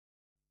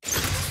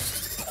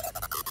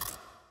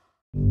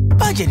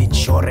budget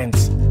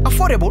insurance.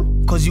 Affordable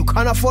because you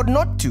can't afford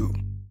not to.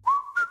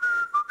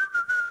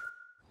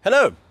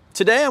 Hello.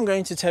 Today I'm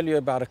going to tell you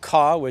about a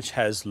car which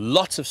has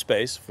lots of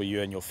space for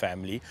you and your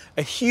family,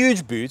 a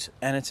huge boot,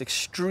 and it's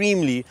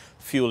extremely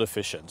fuel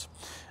efficient.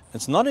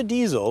 It's not a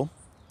diesel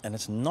and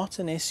it's not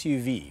an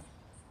SUV.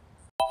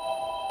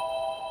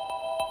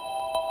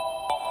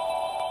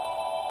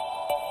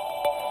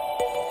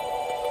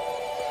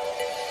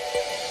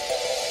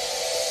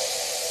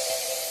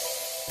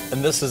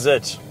 And this is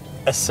it,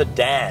 a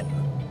sedan.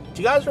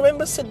 Do you guys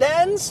remember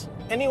sedans?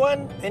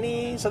 Anyone?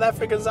 Any South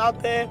Africans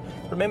out there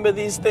remember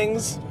these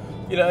things?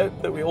 You know,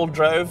 that we all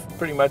drove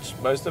pretty much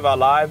most of our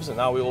lives, and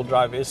now we all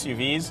drive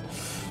SUVs.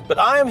 But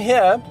I am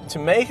here to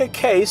make a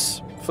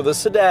case for the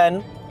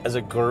sedan as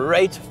a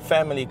great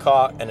family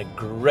car and a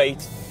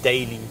great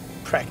daily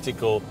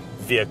practical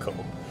vehicle.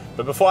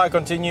 But before I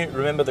continue,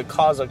 remember that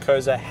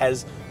Cars.co.za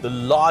has the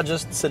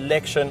largest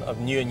selection of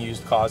new and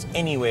used cars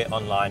anywhere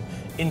online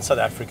in South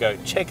Africa.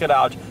 Check it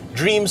out.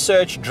 Dream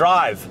Search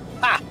Drive.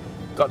 Ha!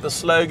 Got the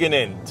slogan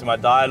in to my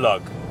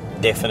dialogue.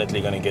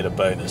 Definitely going to get a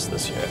bonus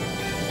this year.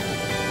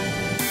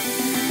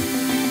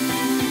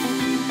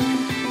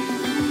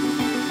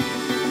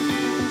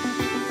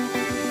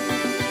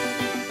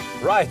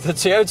 Right, the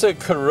Toyota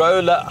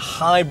Corolla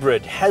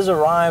Hybrid has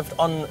arrived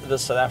on the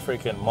South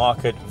African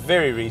market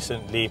very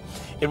recently.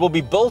 It will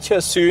be built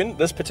here soon.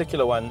 This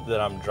particular one that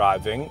I'm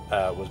driving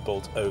was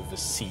built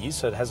overseas,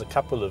 so it has a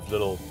couple of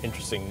little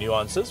interesting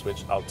nuances,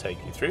 which I'll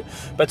take you through.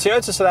 But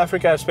Toyota South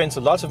Africa have spent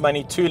a lot of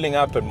money tooling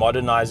up and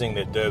modernizing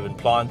their Durban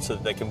plant so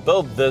that they can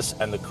build this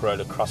and the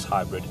Corolla Cross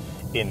Hybrid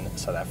in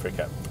South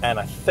Africa. And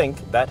I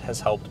think that has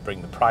helped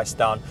bring the price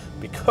down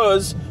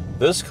because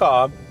this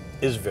car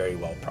is very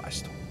well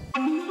priced.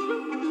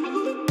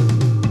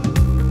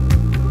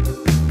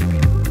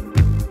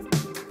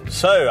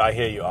 So I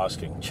hear you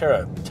asking,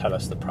 Chiro, tell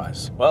us the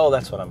price. Well,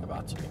 that's what I'm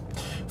about to do.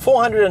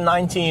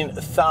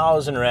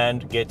 419,000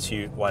 Rand gets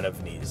you one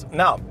of these.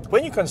 Now,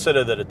 when you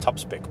consider that a top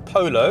spec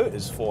Polo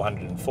is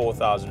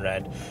 404,000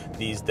 Rand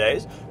these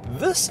days,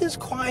 this is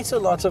quite a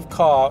lot of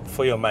car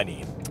for your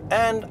money.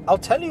 And I'll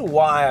tell you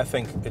why I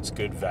think it's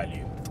good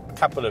value. A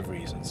couple of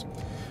reasons.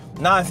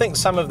 Now, I think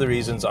some of the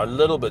reasons are a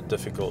little bit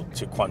difficult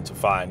to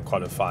quantify and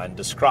qualify and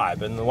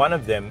describe, and one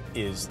of them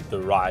is the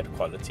ride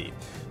quality.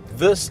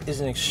 This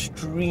is an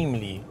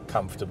extremely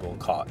comfortable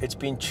car. It's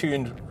been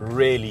tuned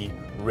really,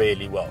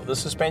 really well. The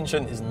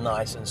suspension is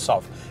nice and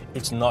soft.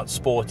 It's not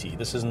sporty.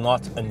 This is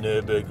not a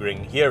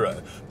Nürburgring hero.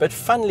 But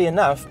funnily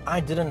enough, I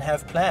didn't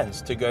have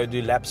plans to go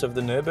do laps of the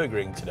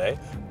Nürburgring today.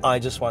 I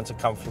just want a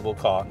comfortable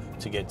car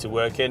to get to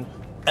work in.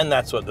 And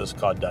that's what this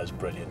car does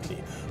brilliantly.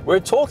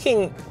 We're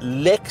talking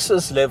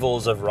Lexus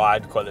levels of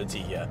ride quality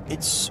here.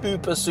 It's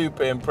super,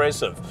 super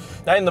impressive.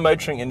 Now, in the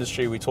motoring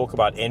industry, we talk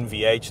about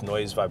NVH,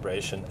 noise,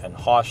 vibration, and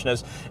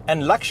harshness.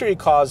 And luxury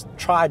cars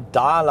try to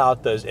dial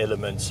out those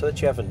elements so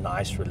that you have a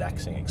nice,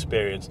 relaxing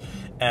experience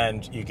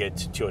and you get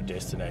to your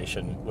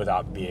destination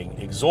without being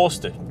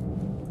exhausted.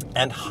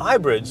 And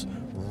hybrids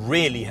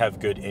really have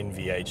good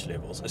NVH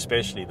levels,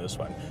 especially this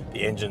one.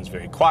 The engine's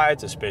very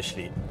quiet,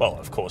 especially, well,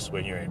 of course,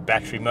 when you're in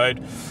battery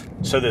mode.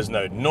 So there's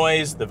no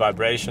noise. The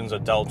vibrations are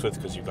dealt with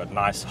because you've got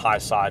nice high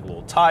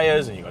sidewall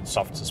tires and you've got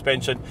soft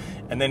suspension.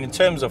 And then in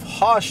terms of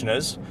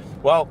harshness,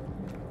 well,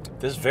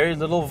 there's very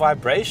little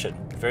vibration,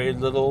 very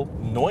little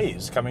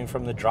noise coming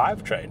from the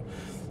drivetrain.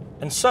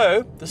 And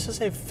so this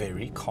is a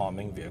very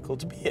calming vehicle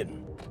to be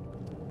in.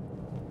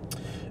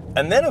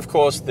 And then, of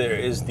course, there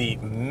is the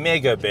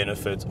mega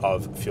benefit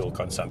of fuel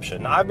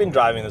consumption. I've been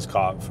driving this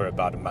car for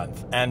about a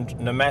month, and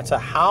no matter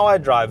how I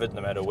drive it, no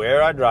matter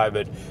where I drive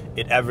it,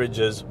 it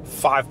averages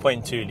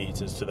 5.2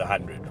 liters to the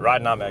 100. Right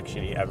now, I'm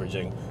actually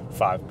averaging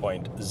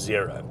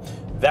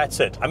 5.0. That's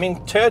it. I mean,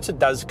 Toyota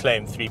does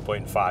claim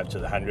 3.5 to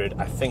the 100.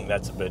 I think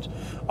that's a bit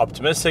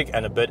optimistic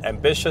and a bit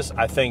ambitious.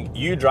 I think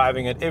you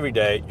driving it every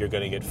day, you're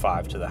going to get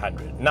 5 to the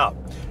 100. Now,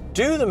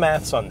 do the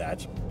maths on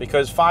that,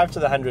 because 5 to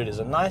the 100 is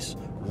a nice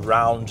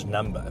round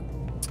number.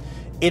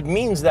 It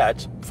means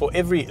that for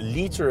every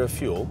liter of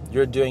fuel,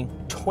 you're doing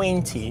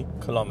 20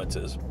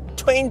 kilometers.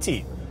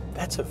 20!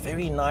 That's a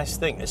very nice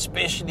thing,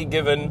 especially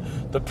given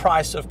the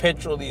price of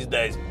petrol these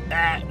days.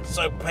 It's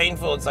so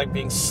painful. It's like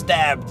being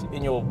stabbed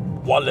in your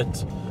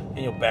wallet,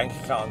 in your bank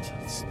account.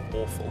 It's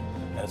awful,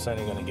 and it's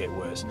only going to get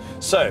worse.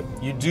 So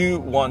you do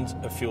want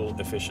a fuel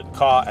efficient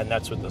car, and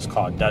that's what this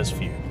car does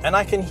for you. And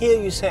I can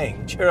hear you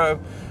saying, Chiro,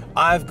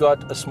 I've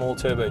got a small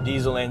turbo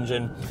diesel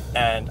engine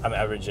and I'm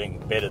averaging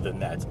better than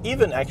that.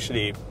 Even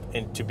actually,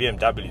 to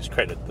BMW's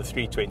credit, the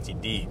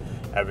 320d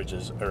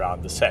averages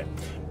around the same.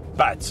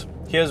 But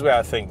here's where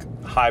I think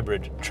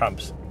hybrid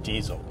trumps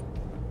diesel.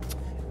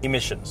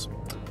 Emissions.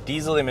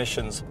 Diesel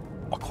emissions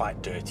are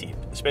quite dirty,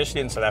 especially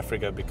in South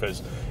Africa,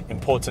 because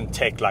important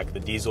tech like the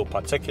diesel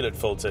particulate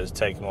filter is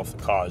taken off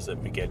the cars that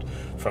we get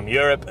from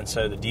Europe, and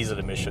so the diesel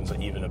emissions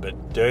are even a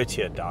bit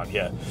dirtier down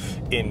here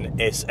in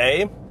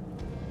SA.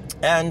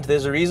 And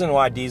there's a reason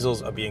why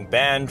diesels are being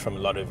banned from a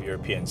lot of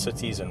European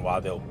cities and why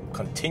they'll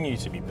continue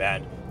to be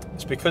banned.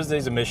 It's because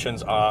these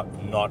emissions are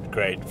not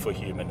great for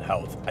human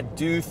health. I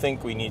do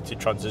think we need to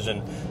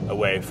transition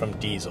away from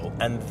diesel,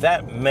 and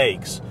that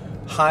makes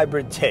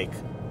hybrid tech,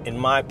 in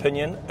my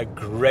opinion, a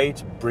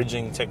great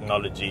bridging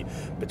technology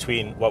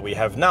between what we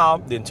have now,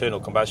 the internal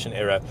combustion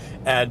era,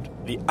 and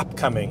the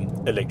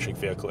upcoming electric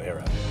vehicle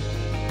era.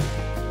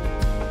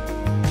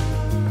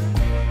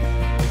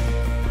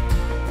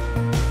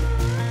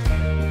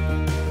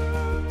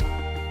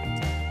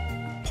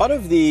 Part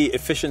of the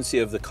efficiency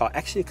of the car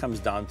actually comes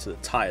down to the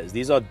tires.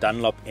 These are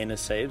Dunlop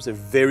NSAves. They're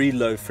very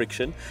low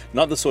friction,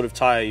 not the sort of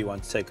tire you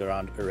want to take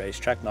around a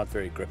racetrack, not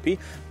very grippy,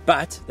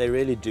 but they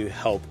really do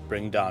help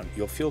bring down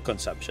your fuel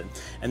consumption.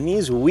 And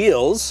these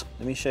wheels,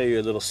 let me show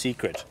you a little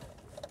secret.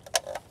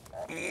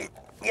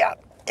 Yeah.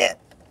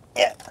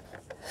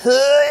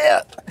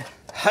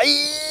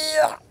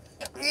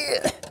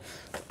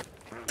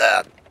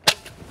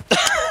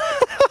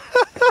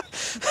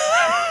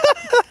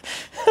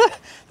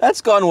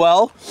 That's gone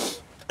well.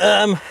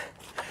 They're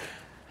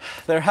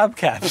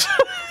hubcaps.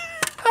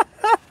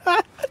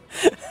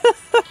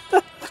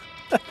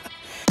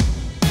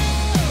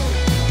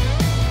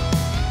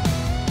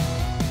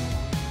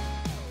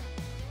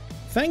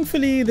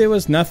 Thankfully, there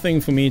was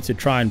nothing for me to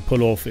try and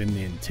pull off in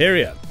the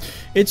interior.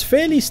 It's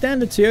fairly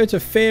standard Toyota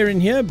fare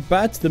in here,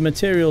 but the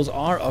materials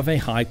are of a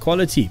high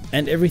quality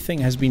and everything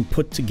has been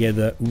put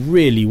together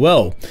really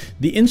well.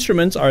 The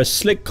instruments are a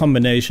slick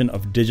combination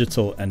of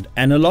digital and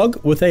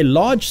analog with a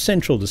large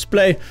central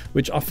display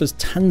which offers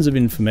tons of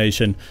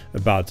information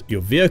about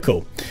your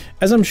vehicle.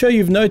 As I'm sure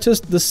you've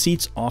noticed, the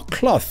seats are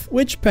cloth,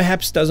 which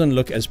perhaps doesn't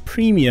look as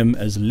premium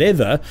as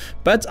leather,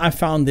 but I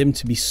found them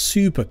to be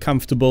super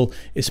comfortable,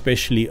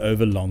 especially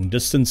over long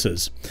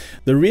distances.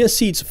 The rear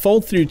seats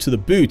fold through to the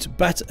boot,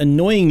 but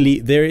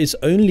annoyingly there is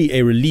only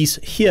a release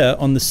here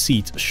on the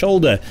seat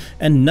shoulder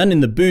and none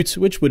in the boot,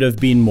 which would have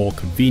been more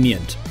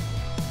convenient.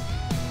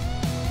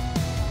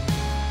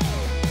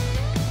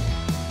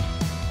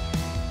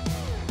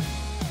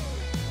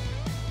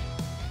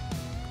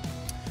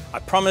 I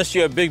promised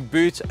you a big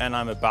boot and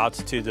I'm about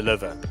to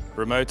deliver.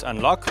 Remote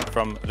unlock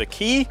from the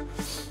key,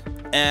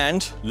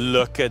 and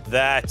look at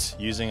that,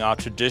 using our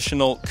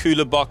traditional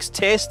cooler box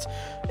test.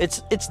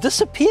 It's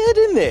disappeared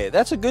in there.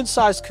 That's a good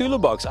sized cooler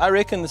box. I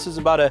reckon this is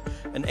about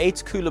an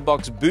 8 cooler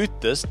box boot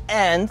this,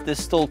 and there's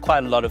still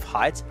quite a lot of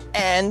height,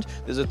 and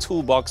there's a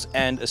toolbox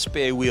and a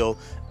spare wheel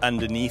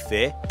underneath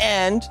there,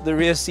 and the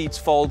rear seats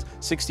fold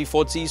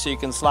 60/40 so you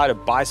can slide a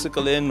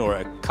bicycle in or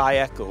a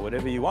kayak or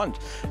whatever you want,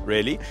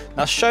 really.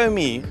 Now show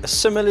me a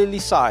similarly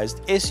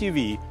sized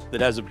SUV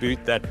that has a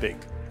boot that big.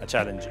 I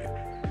challenge you.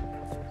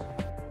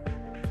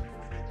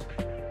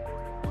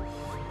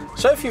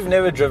 So if you've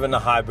never driven a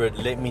hybrid,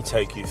 let me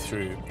take you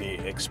through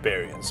the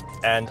experience,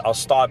 and I'll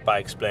start by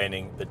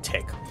explaining the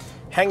tech.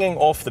 Hanging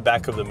off the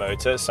back of the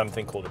motor is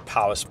something called a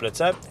power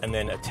splitter, and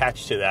then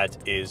attached to that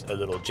is a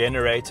little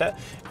generator,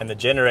 and the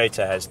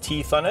generator has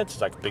teeth on it.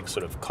 It's like a big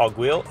sort of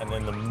cogwheel, and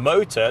then the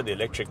motor, the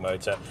electric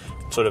motor,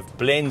 sort of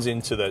blends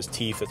into those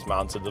teeth. It's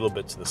mounted a little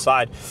bit to the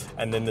side,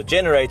 and then the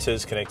generator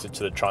is connected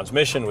to the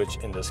transmission, which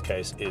in this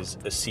case is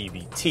a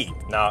CVT.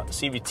 Now,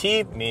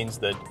 CVT means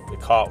that the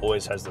car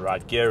always has the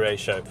right gear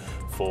ratio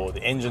for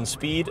the engine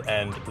speed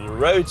and the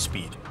road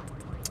speed.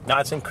 Now,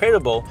 it's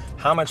incredible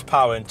how much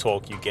power and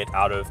torque you get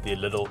out of the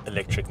little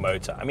electric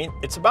motor. I mean,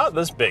 it's about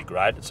this big,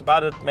 right? It's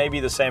about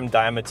maybe the same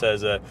diameter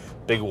as a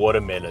big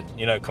watermelon.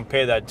 You know,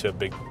 compare that to a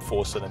big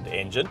 4-cylinder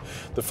engine.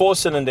 The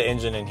 4-cylinder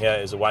engine in here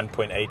is a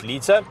 1.8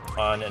 liter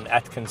on an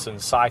Atkinson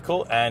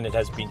cycle, and it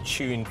has been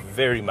tuned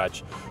very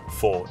much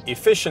for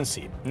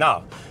efficiency.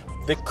 Now,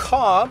 the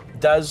car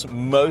does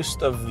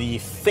most of the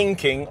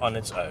thinking on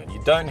its own.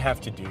 You don't have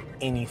to do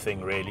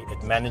anything really.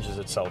 It manages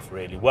itself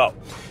really well.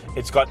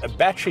 It's got a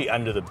battery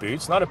under the boot.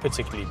 It's not a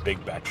particularly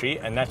big battery,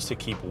 and that's to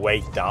keep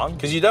weight down,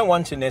 because you don't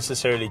want to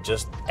necessarily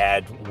just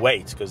add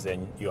weight, because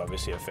then you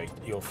obviously affect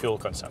your fuel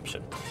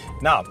consumption.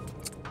 Now,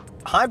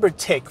 hybrid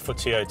tech for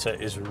Toyota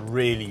is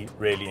really,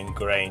 really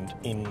ingrained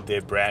in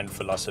their brand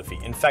philosophy.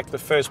 In fact, the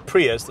first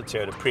Prius, the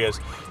Toyota Prius,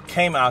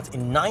 came out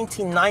in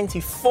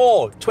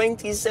 1994,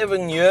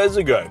 27 years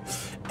ago.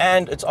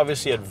 And it's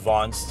obviously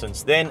advanced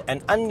since then.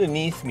 And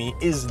underneath me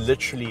is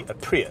literally a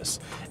Prius.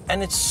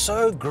 And it's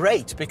so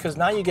great because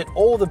now you get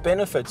all the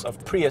benefits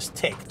of Prius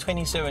tech,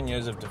 27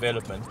 years of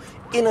development,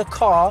 in a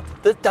car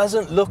that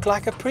doesn't look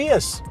like a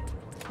Prius.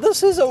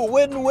 This is a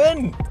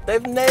win-win.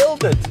 They've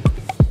nailed it.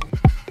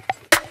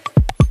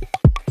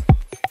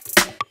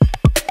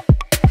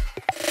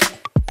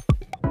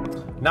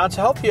 Now,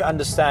 to help you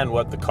understand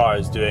what the car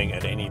is doing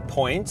at any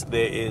point,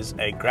 there is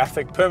a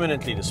graphic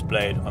permanently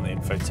displayed on the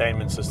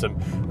infotainment system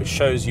which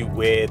shows you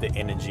where the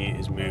energy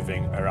is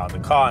moving around the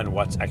car and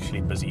what's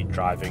actually busy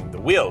driving the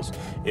wheels.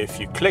 If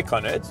you click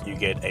on it, you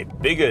get a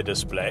bigger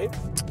display,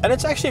 and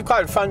it's actually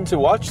quite fun to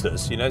watch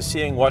this, you know,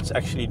 seeing what's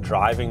actually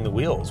driving the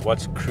wheels,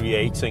 what's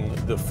creating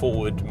the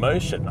forward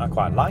motion. I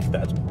quite like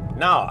that.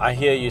 Now, I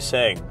hear you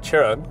saying,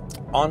 Chiro,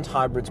 aren't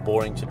hybrids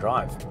boring to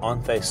drive?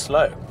 Aren't they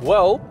slow?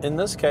 Well, in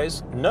this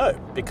case, no,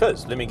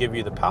 because let me give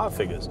you the power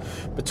figures.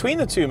 Between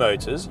the two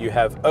motors, you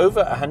have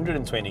over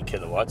 120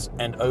 kilowatts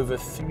and over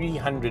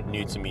 300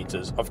 newton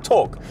meters of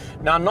torque.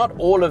 Now, not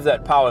all of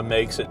that power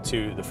makes it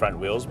to the front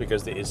wheels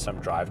because there is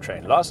some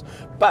drivetrain loss,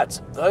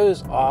 but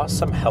those are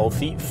some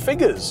healthy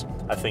figures.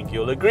 I think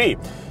you'll agree.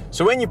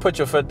 So when you put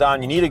your foot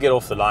down, you need to get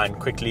off the line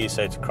quickly,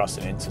 say to cross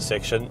an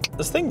intersection.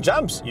 This thing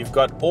jumps. You've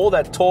got all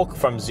that torque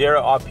from 0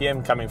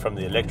 RPM coming from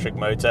the electric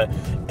motor,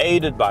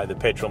 aided by the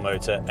petrol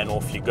motor, and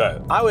off you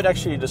go. I would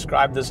actually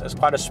describe this as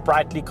quite a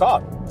sprightly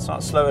car. It's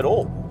not slow at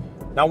all.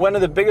 Now, one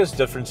of the biggest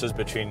differences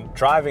between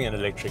driving an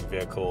electric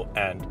vehicle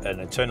and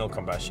an internal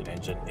combustion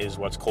engine is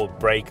what's called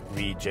brake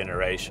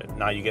regeneration.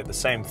 Now, you get the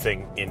same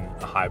thing in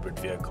a hybrid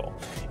vehicle.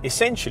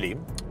 Essentially,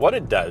 what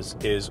it does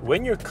is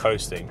when you're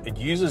coasting, it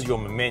uses your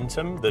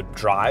momentum, the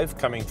drive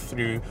coming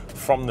through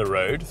from the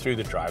road, through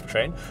the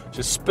drivetrain,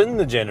 to spin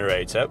the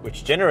generator,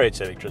 which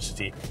generates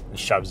electricity, and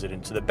shoves it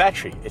into the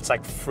battery. It's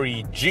like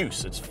free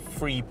juice, it's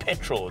free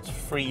petrol, it's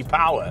free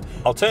power.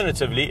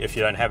 Alternatively, if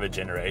you don't have a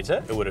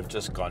generator, it would have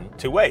just gone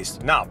to waste.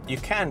 Now, you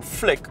can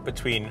flick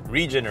between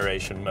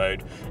regeneration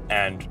mode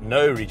and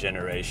no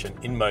regeneration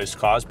in most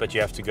cars, but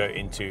you have to go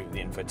into the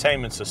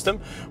infotainment system,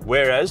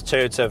 whereas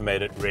Toyota have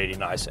made it really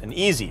nice and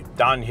easy.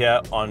 Down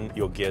here on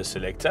your gear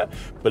selector,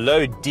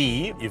 below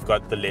D, you've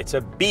got the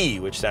letter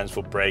B, which stands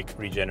for brake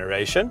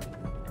regeneration.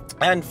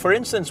 And for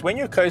instance, when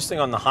you're coasting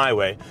on the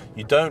highway,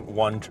 you don't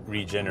want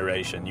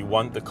regeneration. You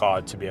want the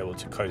car to be able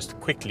to coast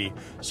quickly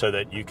so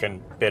that you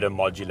can better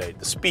modulate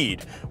the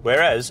speed.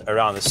 Whereas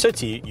around the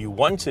city, you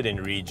want it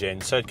in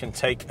regen so it can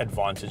take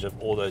advantage of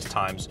all those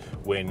times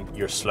when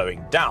you're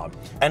slowing down.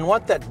 And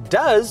what that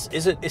does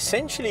is it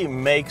essentially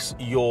makes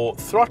your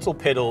throttle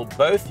pedal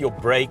both your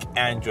brake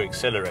and your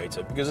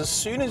accelerator, because as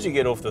soon as you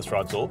get off the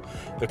throttle,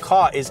 the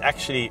car is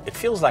actually, it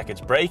feels like it's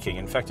braking.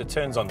 In fact, it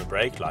turns on the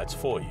brake lights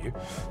for you.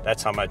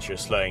 That's how much you're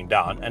slowing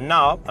down. And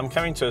now I'm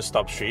coming to a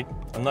stop street.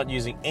 I'm not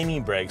using any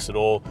brakes at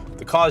all.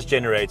 The car's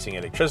generating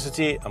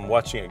electricity. I'm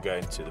watching it go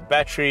into the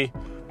battery.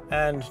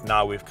 And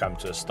now we've come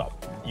to a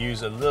stop.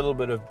 Use a little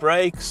bit of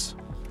brakes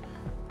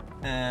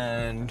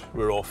and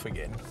we're off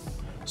again.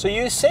 So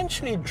you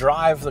essentially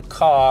drive the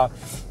car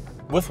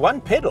with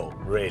one pedal,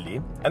 really,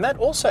 and that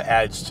also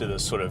adds to the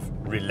sort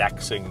of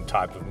relaxing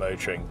type of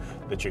motoring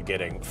that you're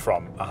getting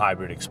from a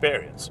hybrid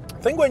experience.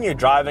 I think when you're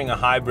driving a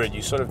hybrid,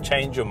 you sort of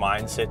change your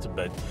mindset a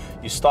bit.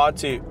 You start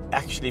to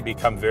actually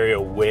become very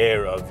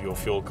aware of your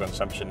fuel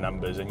consumption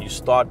numbers, and you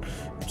start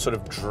sort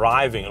of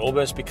driving. It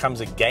almost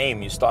becomes a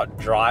game. You start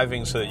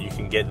driving so that you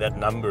can get that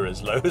number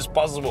as low as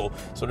possible.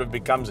 Sort of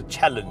becomes a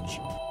challenge.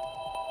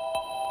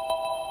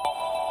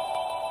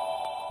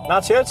 Now,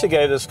 Toyota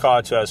gave this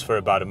car to us for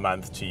about a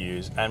month to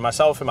use, and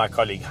myself and my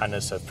colleague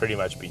Hannes have pretty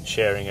much been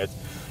sharing it,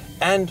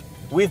 and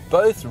we've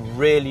both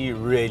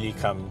really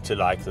come to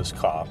like this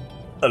car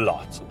a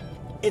lot.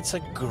 It's a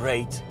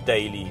great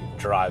daily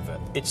driver.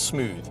 It's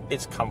smooth,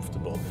 it's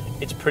comfortable,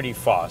 it's pretty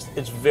fast,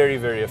 it's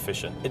very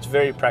efficient, it's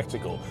very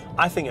practical.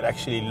 I think it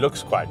actually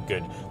looks quite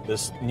good.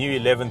 This new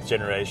 11th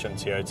generation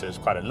Toyota is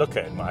quite a looker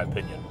in my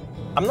opinion.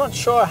 I'm not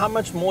sure how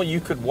much more you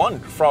could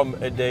want from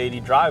a daily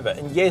driver.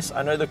 And yes,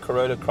 I know the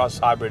Corolla Cross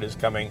Hybrid is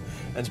coming,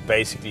 and it's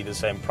basically the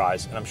same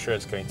price, and I'm sure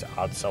it's going to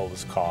outsell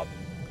this car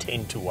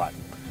 10 to 1.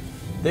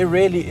 There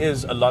really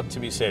is a lot to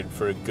be said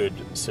for a good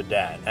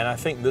sedan, and I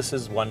think this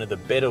is one of the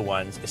better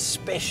ones,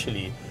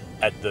 especially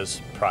at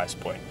this price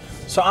point.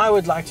 So I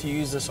would like to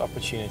use this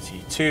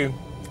opportunity to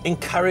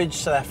encourage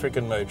South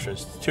African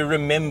motorists to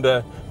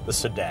remember the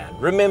sedan,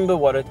 remember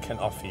what it can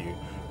offer you.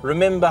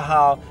 Remember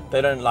how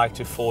they don't like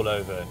to fall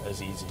over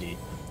as easily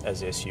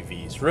as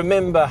SUVs.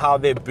 Remember how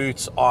their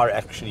boots are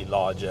actually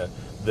larger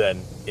than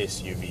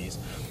SUVs.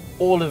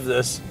 All of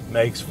this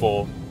makes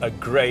for a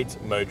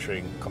great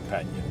motoring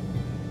companion.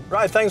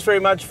 Right, thanks very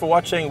much for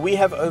watching. We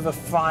have over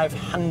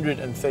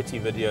 530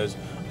 videos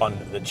on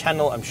the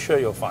channel. I'm sure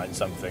you'll find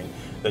something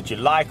that you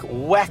like.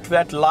 Whack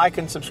that like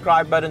and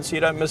subscribe button so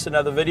you don't miss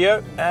another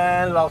video,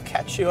 and I'll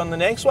catch you on the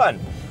next one.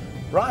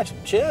 Right,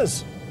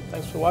 cheers.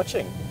 Thanks for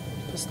watching.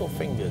 Pistol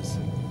fingers.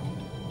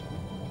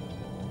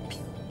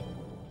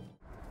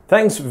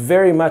 Thanks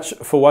very much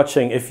for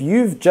watching. If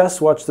you've just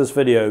watched this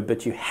video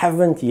but you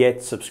haven't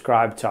yet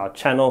subscribed to our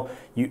channel,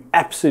 you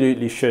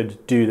absolutely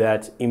should do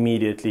that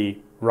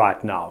immediately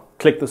right now.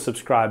 Click the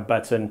subscribe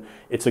button.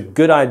 It's a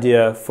good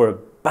idea for a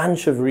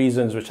bunch of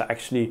reasons which I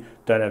actually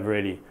don't have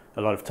really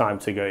a lot of time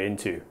to go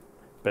into,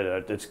 but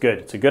it's good.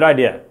 It's a good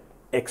idea.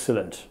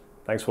 Excellent.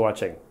 Thanks for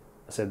watching.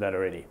 I said that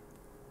already.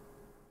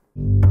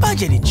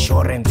 Budget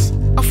insurance.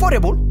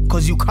 Affordable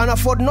because you can't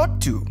afford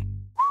not to.